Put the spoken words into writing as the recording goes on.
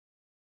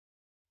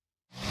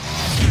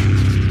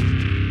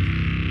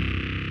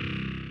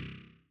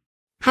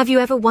Have you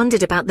ever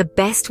wondered about the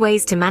best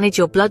ways to manage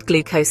your blood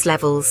glucose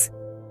levels?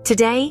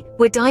 Today,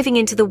 we're diving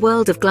into the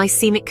world of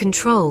glycemic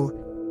control.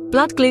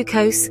 Blood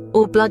glucose,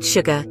 or blood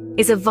sugar,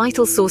 is a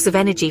vital source of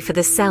energy for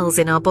the cells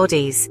in our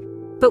bodies.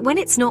 But when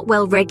it's not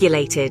well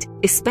regulated,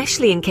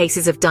 especially in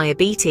cases of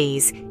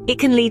diabetes, it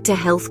can lead to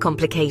health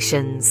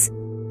complications.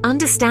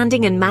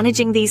 Understanding and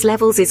managing these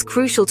levels is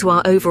crucial to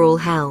our overall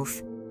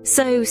health.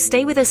 So,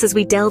 stay with us as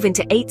we delve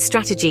into 8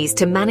 strategies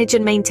to manage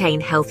and maintain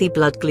healthy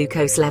blood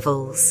glucose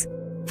levels.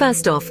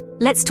 First off,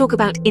 let's talk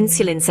about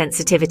insulin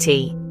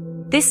sensitivity.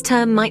 This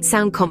term might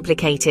sound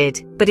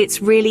complicated, but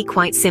it's really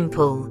quite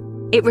simple.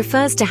 It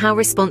refers to how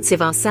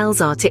responsive our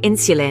cells are to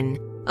insulin,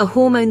 a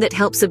hormone that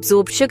helps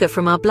absorb sugar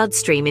from our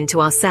bloodstream into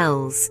our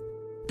cells.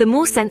 The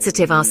more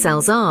sensitive our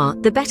cells are,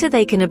 the better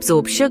they can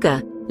absorb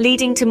sugar,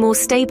 leading to more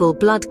stable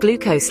blood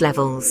glucose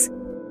levels.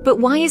 But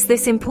why is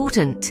this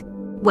important?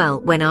 Well,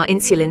 when our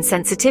insulin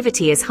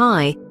sensitivity is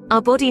high,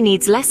 our body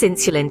needs less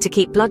insulin to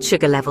keep blood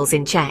sugar levels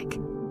in check.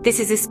 This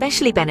is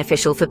especially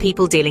beneficial for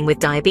people dealing with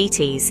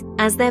diabetes,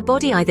 as their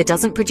body either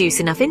doesn't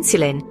produce enough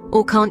insulin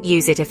or can't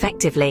use it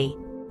effectively.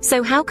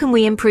 So how can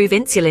we improve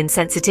insulin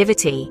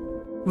sensitivity?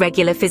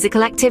 Regular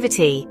physical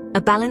activity,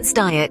 a balanced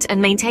diet,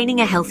 and maintaining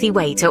a healthy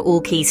weight are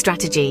all key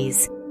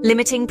strategies.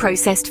 Limiting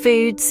processed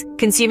foods,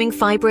 consuming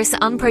fibrous,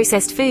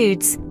 unprocessed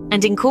foods,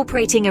 and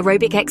incorporating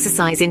aerobic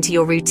exercise into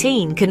your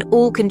routine can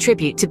all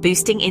contribute to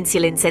boosting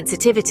insulin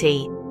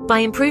sensitivity. By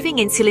improving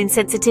insulin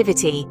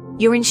sensitivity,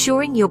 you're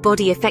ensuring your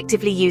body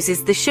effectively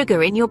uses the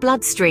sugar in your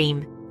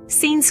bloodstream.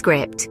 Scene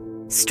script.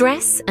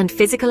 Stress and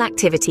physical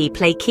activity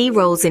play key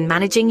roles in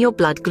managing your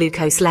blood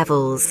glucose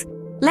levels.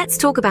 Let's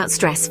talk about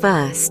stress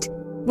first.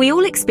 We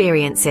all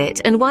experience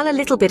it, and while a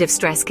little bit of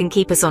stress can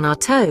keep us on our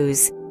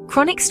toes,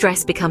 chronic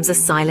stress becomes a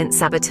silent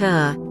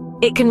saboteur.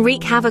 It can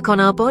wreak havoc on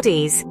our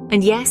bodies,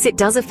 and yes, it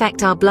does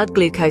affect our blood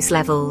glucose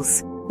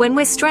levels. When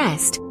we're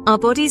stressed, our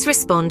bodies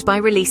respond by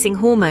releasing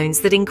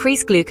hormones that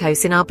increase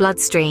glucose in our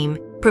bloodstream,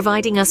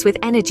 providing us with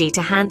energy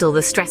to handle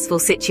the stressful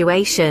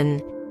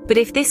situation. But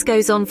if this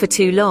goes on for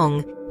too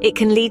long, it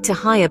can lead to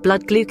higher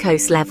blood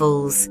glucose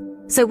levels.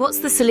 So what's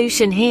the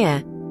solution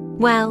here?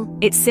 Well,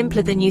 it's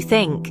simpler than you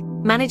think.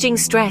 Managing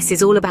stress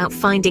is all about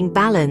finding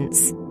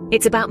balance.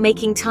 It's about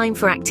making time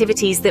for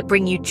activities that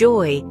bring you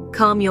joy,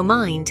 calm your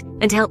mind,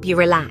 and help you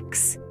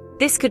relax.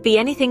 This could be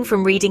anything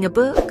from reading a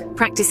book,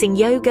 practicing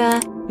yoga,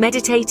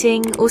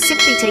 meditating, or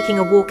simply taking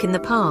a walk in the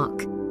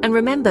park. And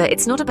remember,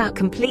 it's not about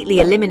completely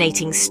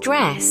eliminating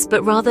stress,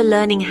 but rather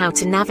learning how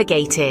to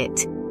navigate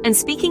it. And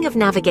speaking of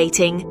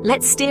navigating,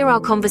 let's steer our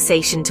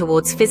conversation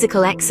towards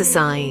physical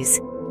exercise.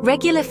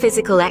 Regular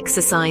physical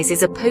exercise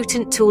is a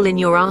potent tool in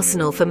your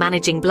arsenal for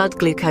managing blood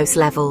glucose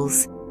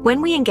levels.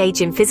 When we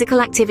engage in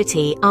physical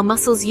activity, our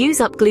muscles use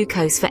up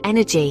glucose for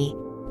energy.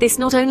 This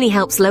not only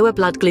helps lower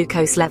blood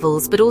glucose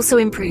levels, but also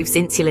improves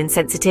insulin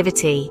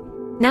sensitivity.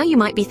 Now you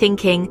might be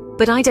thinking,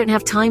 but I don't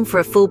have time for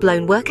a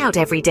full-blown workout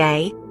every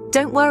day.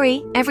 Don't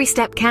worry, every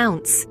step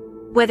counts.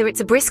 Whether it's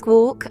a brisk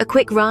walk, a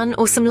quick run,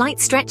 or some light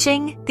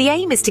stretching, the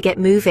aim is to get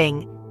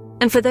moving.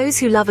 And for those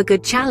who love a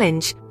good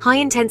challenge,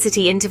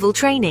 high-intensity interval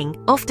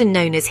training, often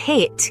known as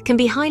HIIT, can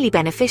be highly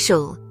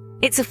beneficial.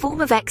 It's a form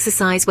of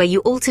exercise where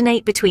you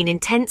alternate between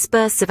intense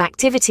bursts of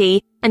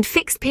activity and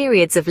fixed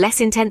periods of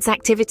less intense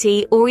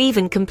activity or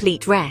even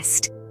complete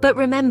rest. But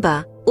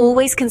remember,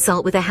 always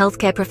consult with a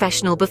healthcare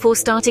professional before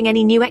starting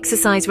any new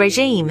exercise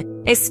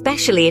regime,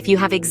 especially if you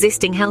have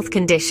existing health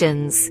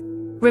conditions.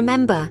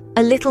 Remember,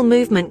 a little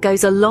movement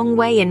goes a long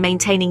way in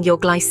maintaining your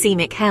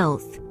glycemic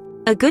health.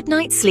 A good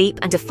night's sleep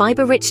and a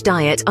fiber-rich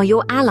diet are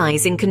your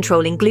allies in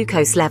controlling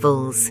glucose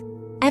levels.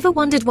 Ever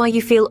wondered why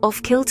you feel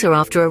off-kilter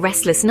after a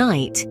restless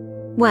night?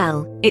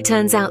 Well, it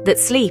turns out that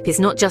sleep is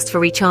not just for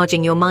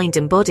recharging your mind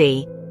and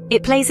body.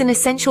 It plays an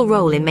essential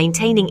role in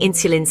maintaining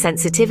insulin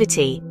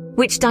sensitivity,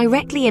 which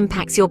directly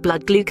impacts your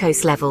blood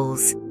glucose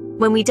levels.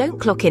 When we don't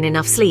clock in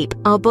enough sleep,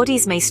 our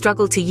bodies may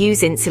struggle to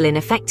use insulin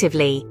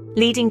effectively,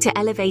 leading to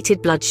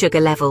elevated blood sugar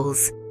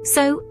levels.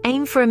 So,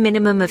 aim for a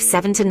minimum of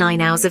 7 to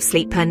 9 hours of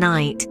sleep per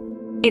night.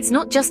 It's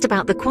not just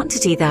about the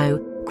quantity though,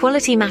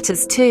 quality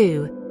matters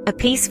too. A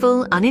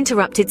peaceful,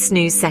 uninterrupted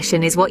snooze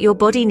session is what your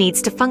body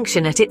needs to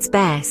function at its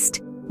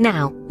best.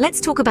 Now, let's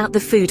talk about the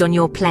food on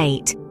your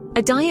plate.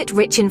 A diet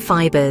rich in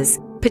fibers,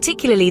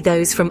 particularly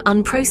those from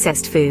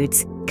unprocessed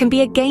foods, can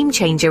be a game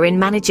changer in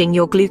managing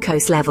your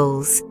glucose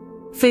levels.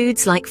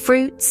 Foods like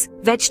fruits,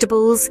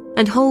 vegetables,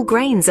 and whole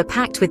grains are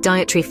packed with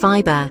dietary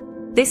fiber.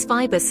 This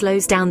fiber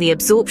slows down the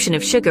absorption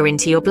of sugar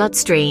into your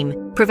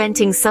bloodstream,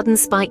 preventing sudden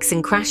spikes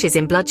and crashes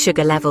in blood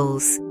sugar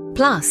levels.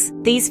 Plus,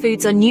 these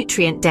foods are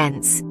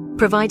nutrient-dense,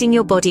 providing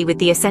your body with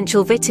the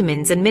essential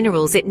vitamins and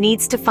minerals it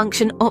needs to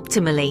function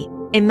optimally.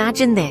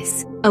 Imagine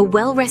this, a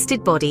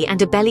well-rested body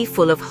and a belly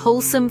full of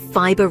wholesome,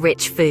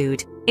 fiber-rich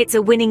food. It's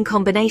a winning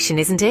combination,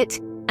 isn't it?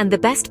 And the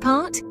best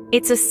part?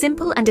 It's a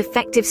simple and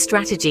effective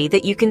strategy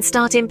that you can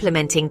start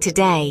implementing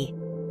today.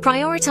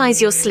 Prioritize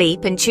your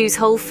sleep and choose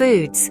whole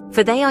foods,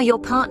 for they are your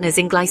partners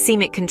in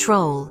glycemic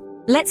control.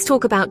 Let's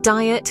talk about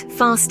diet,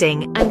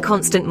 fasting, and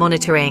constant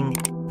monitoring.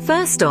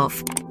 First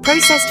off,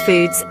 Processed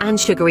foods and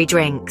sugary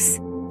drinks.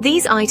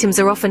 These items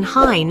are often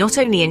high not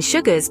only in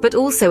sugars but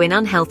also in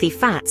unhealthy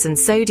fats and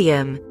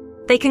sodium.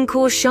 They can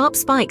cause sharp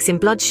spikes in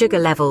blood sugar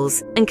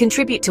levels and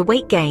contribute to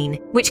weight gain,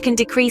 which can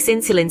decrease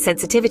insulin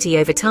sensitivity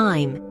over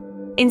time.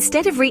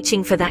 Instead of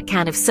reaching for that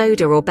can of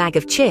soda or bag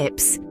of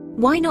chips,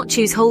 why not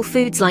choose whole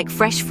foods like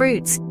fresh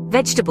fruits,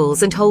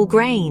 vegetables, and whole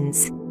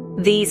grains?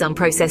 These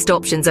unprocessed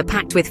options are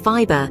packed with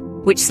fiber,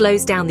 which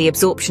slows down the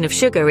absorption of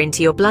sugar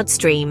into your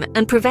bloodstream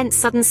and prevents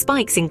sudden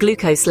spikes in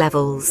glucose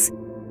levels.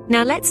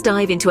 Now let's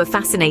dive into a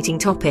fascinating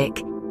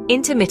topic: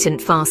 intermittent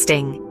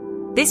fasting.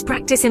 This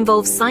practice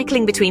involves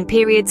cycling between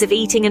periods of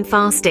eating and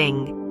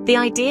fasting. The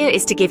idea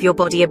is to give your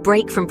body a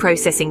break from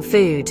processing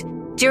food.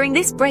 During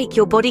this break,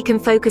 your body can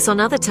focus on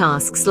other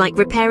tasks like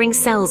repairing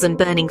cells and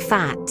burning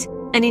fat.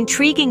 An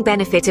intriguing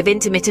benefit of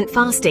intermittent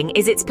fasting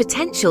is its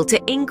potential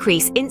to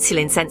increase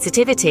insulin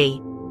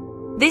sensitivity.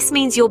 This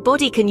means your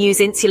body can use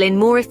insulin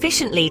more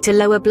efficiently to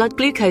lower blood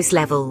glucose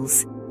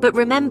levels. But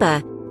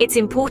remember, it's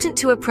important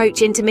to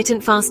approach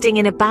intermittent fasting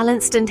in a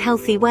balanced and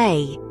healthy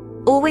way.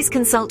 Always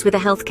consult with a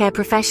healthcare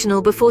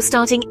professional before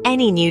starting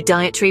any new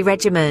dietary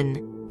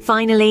regimen.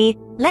 Finally,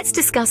 let's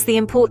discuss the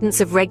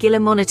importance of regular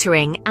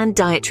monitoring and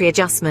dietary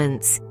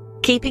adjustments.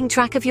 Keeping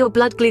track of your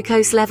blood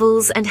glucose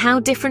levels and how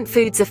different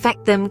foods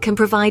affect them can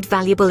provide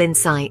valuable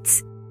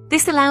insights.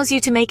 This allows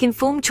you to make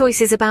informed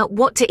choices about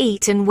what to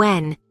eat and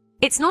when.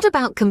 It's not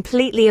about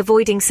completely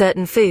avoiding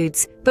certain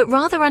foods, but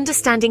rather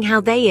understanding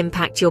how they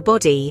impact your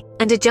body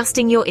and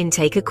adjusting your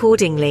intake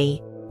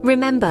accordingly.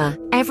 Remember,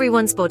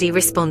 everyone's body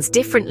responds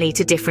differently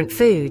to different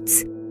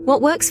foods.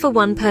 What works for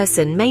one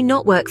person may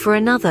not work for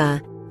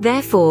another.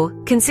 Therefore,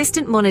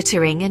 consistent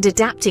monitoring and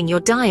adapting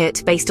your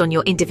diet based on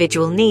your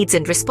individual needs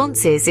and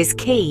responses is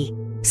key.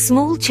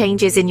 Small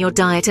changes in your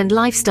diet and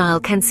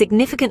lifestyle can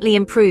significantly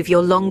improve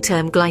your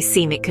long-term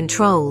glycemic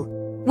control.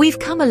 We've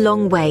come a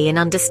long way in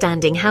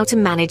understanding how to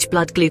manage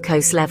blood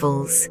glucose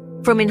levels.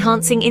 From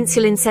enhancing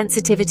insulin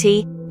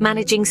sensitivity,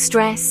 managing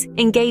stress,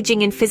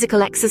 engaging in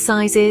physical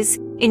exercises,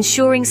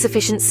 ensuring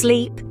sufficient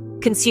sleep,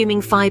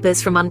 consuming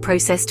fibers from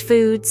unprocessed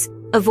foods,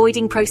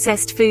 avoiding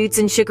processed foods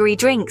and sugary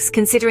drinks,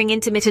 considering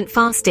intermittent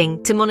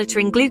fasting, to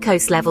monitoring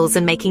glucose levels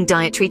and making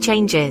dietary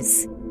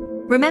changes.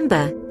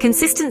 Remember,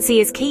 consistency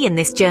is key in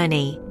this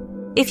journey.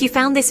 If you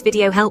found this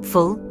video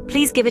helpful,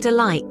 please give it a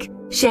like,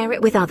 share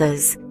it with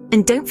others,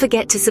 and don't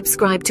forget to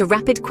subscribe to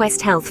Rapid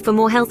Quest Health for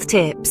more health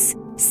tips.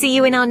 See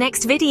you in our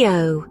next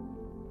video.